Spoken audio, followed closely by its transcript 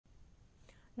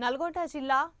నల్గొండ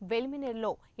జిల్లా వెల్మినేర్లో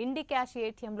ఇండికాష్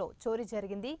ఏటీఎంలో చోరీ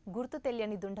జరిగింది. గుర్తు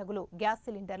తెలియని దుండగులు గ్యాస్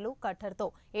సిలిండర్లు కట్టర్తో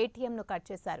ఏటీఎంను కట్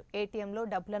చేశారు. ఏటీఎంలో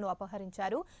డబ్బులను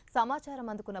అపహరించారు. సమాచారం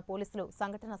అందుకున్న పోలీసులు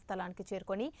సంఘటన స్థలానికి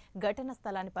చేరుకొని ఘటన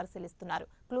స్థలాన్ని పరిశీలిస్తున్నారు.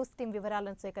 క్లూస్ టీం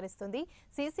వివరాలను సేకరిస్తుంది.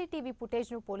 సీసీటీవీ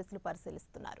ఫుటేజ్ను పోలీసులు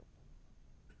పరిశీలిస్తున్నారు.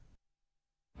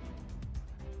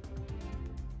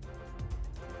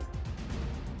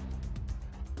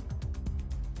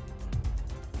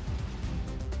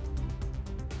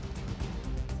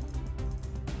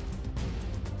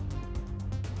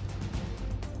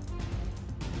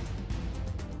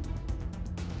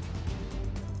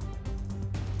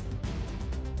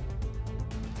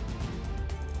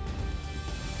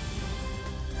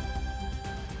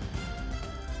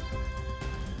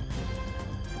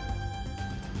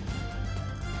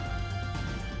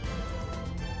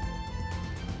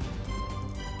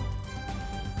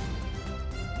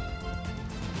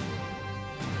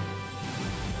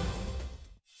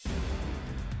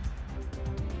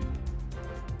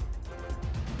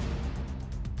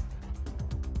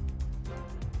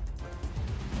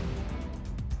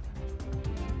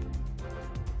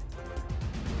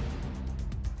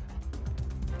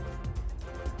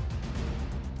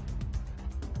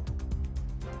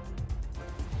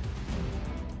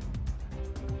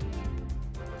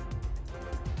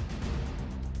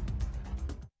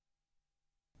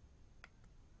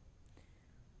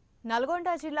 నల్గొండ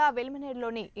జిల్లా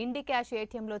వెల్మినేర్లోని ఇండికాష్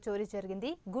ఏటీఎంలో చోరీ జరిగింది.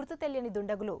 గుర్తు తెలియని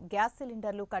దుండగులు గ్యాస్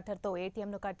సిలిండర్లు కట్టర్తో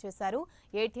ఏటీఎంను కట్ చేశారు.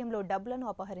 ఏటీఎంలో డబ్బులను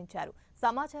అపహరించారు.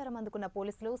 సమాచారం అందుకున్న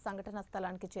పోలీసులు సంఘటన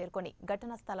స్థలానికి చేరుకొని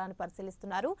ఘటన స్థలాన్ని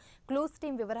పరిశీలిస్తున్నారు. క్లూస్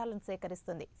టీం వివరాలను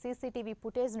సేకరిస్తుంది. సీసీటీవీ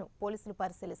ఫుటేజ్ను పోలీసులు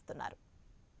పరిశీలిస్తున్నారు.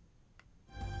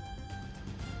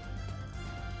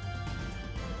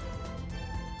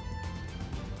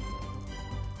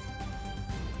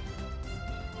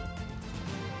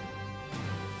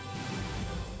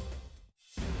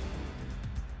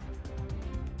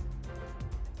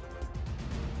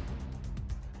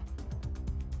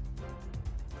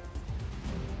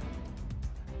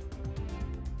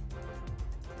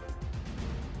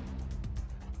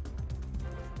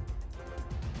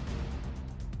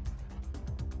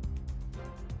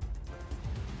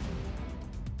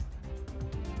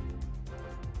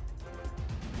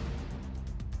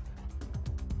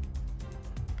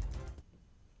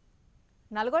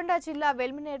 నల్గొండ జిల్లా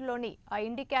వెల్మినేర్లోని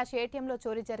ఇండికాష్ ఏటీఎంలో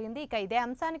చోరీ జరిగింది. ఇక ఇదే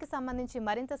అంశానికి సంబంధించి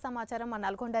మరింత సమాచారం మా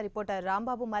నల్గొండ రిపోర్టర్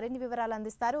రాంబాబు మరిన్ని వివరాలు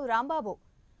అందిస్తారు. రాంబాబు.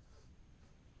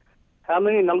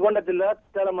 నల్గొండ జిల్లా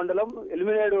చిట్యాల మండలం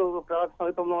ఎలిమినేడు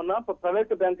సమీపంలో ఉన్న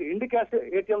ప్రైవేట్ బ్యాంక్ ఇండికాష్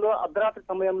ఏటీఎంలో అర్ధరాత్రి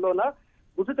సమయంలోన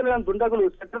గుర్తు తెలియని దుండగులు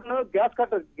షట్టర్ను గ్యాస్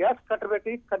కట్టర్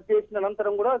పెట్టి కట్ చేసిన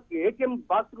అనంతరం కూడా ఏటీఎం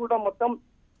బాక్స్ కూడా మొత్తం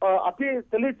అతి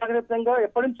తెలియచాకరీతంగా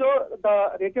ఎప్పటి నుంచో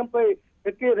ఏటీఎం పై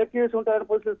రెక్కి చేసి ఉంటారని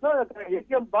పోలీసులు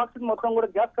ఏటీఎం బాక్స్ మొత్తం కూడా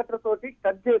గ్యాస్ కట్టర్ తోటి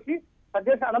కట్ చేసి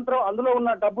అనంతరం అందులో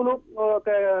ఉన్న డబ్బులు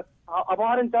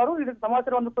అపహరించారు. ఇది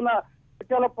సమాచారం అందుకున్న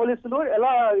చిట్యాల పోలీసులు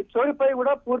ఎలా చోరీపై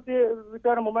కూడా పూర్తి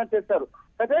విచారణ మూమెంట్ చేశారు.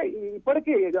 అయితే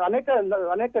ఇప్పటికీ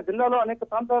అనేక జిల్లాలో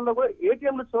అనేక ప్రాంతాల్లో కూడా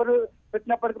ఏటీఎంలు చోరీ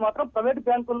పెట్టినప్పటికీ మాత్రం ప్రైవేట్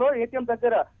బ్యాంకుల్లో ఏటీఎం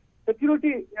దగ్గర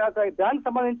సెక్యూరిటీ బ్యాంక్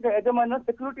సంబంధించిన యజమాని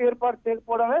సెక్యూరిటీ ఏర్పాటు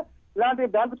చేయకపోవడమే ఇలాంటి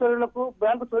బ్యాంకు చోరీలు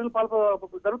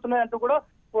జరుగుతున్నాయంటూ కూడా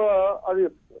అది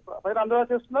ప్రజలు ఆందోళన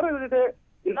చేస్తున్నారు.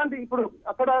 ఇలాంటి ఇప్పుడు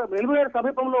అక్కడ వెలుగునేరు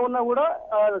సమీపంలో ఉన్నా కూడా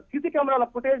సీసీ కెమెరాల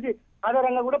ఫుటేజ్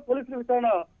ఆధారంగా కూడా పోలీసులు విచారణ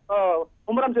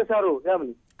ముమ్మరం చేశారు.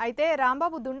 అయితే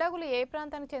రాంబాబు, దుండగులు ఏ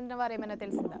ప్రాంతానికి చెందిన వారు ఏమైనా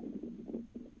తెలిసిందా?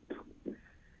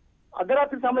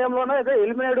 అర్ధరాత్రి సమయంలోనే అయితే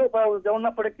ఎలిమినేడు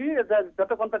ఉన్నప్పటికీ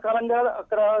గత కొంతకాలంగా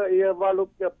అక్కడ వాళ్ళు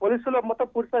పోలీసులు మొత్తం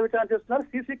పూర్తిగా విచారణ చేస్తున్నారు.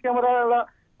 సీసీ కెమెరాల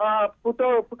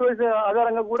ఫుటేజ్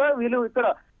ఆధారంగా కూడా వీళ్ళు ఇక్కడ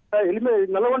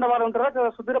నల్గొండ వారు ఉంటారా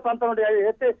సుదూర ప్రాంతం నుండి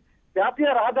అయితే జాతీయ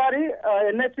రహదారి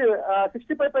NH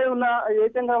 65 పై ఉన్న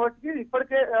ఏటీఎం కాబట్టి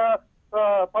ఇప్పటికే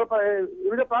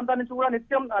వివిధ ప్రాంతాల నుంచి కూడా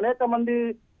నిత్యం అనేక మంది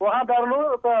వాహనదారులు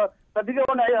పెద్దగా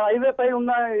ఉన్న హైవే పై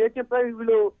ఉన్న ఏటీఎం పై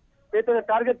వీళ్ళు అయితే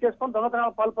టార్గెట్ చేసుకొని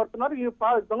దొంగతనాలు పాల్పడుతున్నారు. ఈ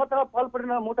దొంగతనాలు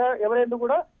పాల్పడిన మూట ఎవరైనా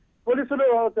కూడా పోలీసులు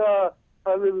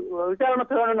విచారణ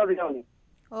చేయాలన్నది.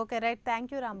 Okay, right.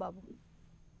 Thank you Rambabu.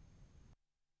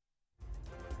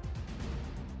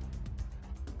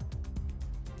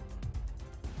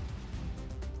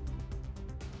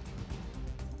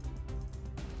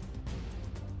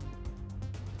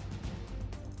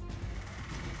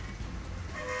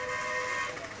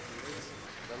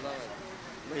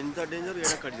 ఇంత డేంజర్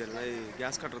ఏడా కట్ చేయాలి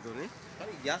గ్యాస్ కట్టర్తో.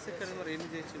 గ్యాస్ ఎక్కడ మరి ఏం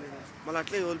చేసి మళ్ళీ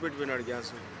అట్లే వదిలిపెట్టిపోయినాడు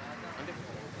గ్యాస్.